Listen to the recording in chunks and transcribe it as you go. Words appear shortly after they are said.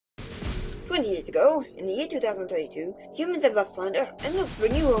20 years ago, in the year 2032, humans have left planet Earth and looked for a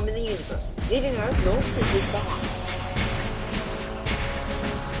new home in the universe, leaving Earth no species behind.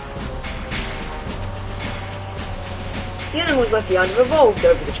 The animals left behind have evolved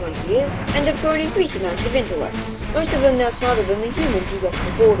over the 20 years, and have grown increased amounts of intellect. Most of them now smarter than the humans who left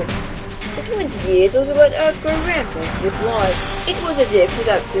before them. The 20 years also let Earth grow rampant with life. It was as if,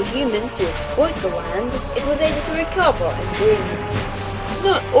 without the humans to exploit the land, it was able to recover and breathe.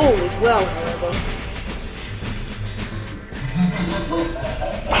 Not all is well, however.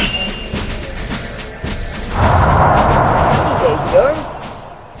 20 days ago,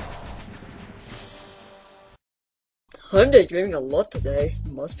 I'm daydreaming a lot today.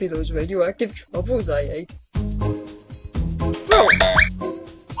 Must be those radioactive truffles I ate. Whoa!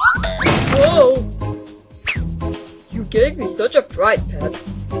 Whoa! You gave me such a fright, Pep.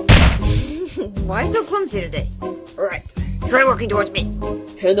 Why so clumsy today? Alright, try walking towards me.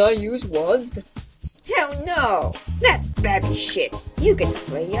 Can I use WASD? Hell no! That's babby shit. You get to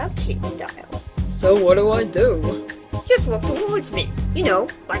play your kid style. So what do I do? Just walk towards me. You know,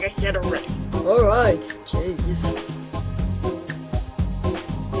 like I said already. Alright, jeez.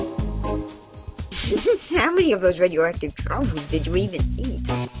 How many of those radioactive truffles did you even eat?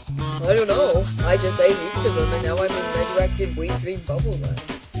 I don't know. I just ate heaps of them and now I'm in radioactive weed dream bubble land.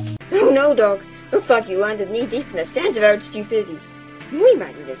 Oh no, dog. Looks like you landed knee-deep in the sands of our stupidity. We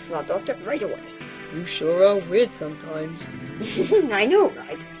might need a smart doctor right away. You sure are weird sometimes. I know,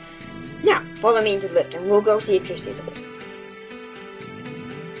 right? Now, follow me into the lift and we'll go see if Tristy's awake.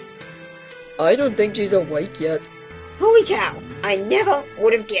 I don't think she's awake yet. Holy cow! I never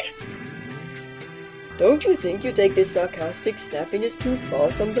would have guessed. Don't you think you take this sarcastic snappiness too far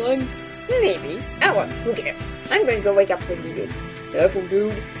sometimes? Maybe. Oh well, who cares? I'm gonna go wake up Sleeping Beauty. Careful,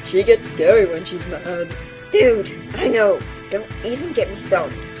 dude. She gets scary when she's mad. Dude, I know. Don't even get me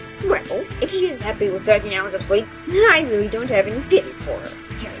started. Well, if she isn't happy with 13 hours of sleep, I really don't have any pity for her.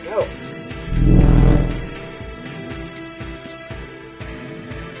 Here we go.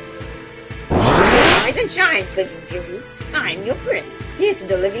 Rise and shine, Sleeping Beauty. I'm your prince, here to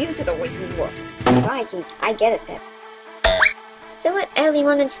deliver you to the waiting world. Righty, I get it, Pep. So what early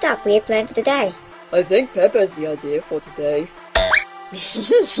morning stuff we have planned for today? I think Pep has the idea for today.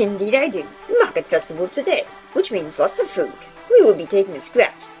 Indeed I do. The market festival's today, which means lots of food. We will be taking the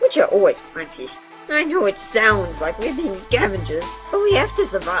scraps, which are always plenty. I know it sounds like we're being scavengers, but we have to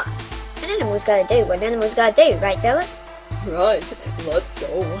survive. An animal's gotta do what an animal's gotta do, right fellas? Right, let's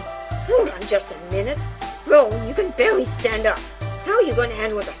go. Hold on just a minute. Bro, you can barely stand up. How are you going to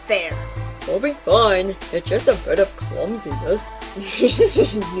handle the fair? We'll be fine. It's just a bit of clumsiness.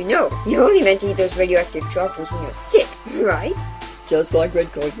 You know, you're only meant to eat those radioactive truffles when you're sick, right? Just like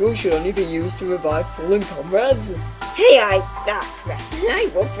red cordial should only be used to revive fallen comrades. Hey, crap.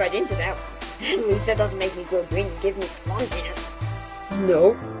 I walked right into that one. At least that doesn't make me glow green and give me clumsiness.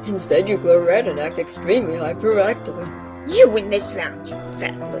 No, instead you glow red and act extremely hyperactive. You win this round, you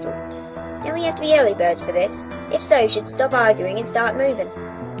fat little... Don't we have to be early birds for this? If so, you should stop arguing and start moving.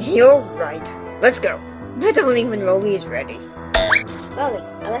 You're right. Let's go. But only when Rolly is ready. Psst, Rolly,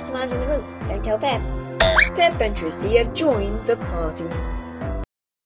 I left some items in the room. Don't tell Pep. Pep and Tristy have joined the party.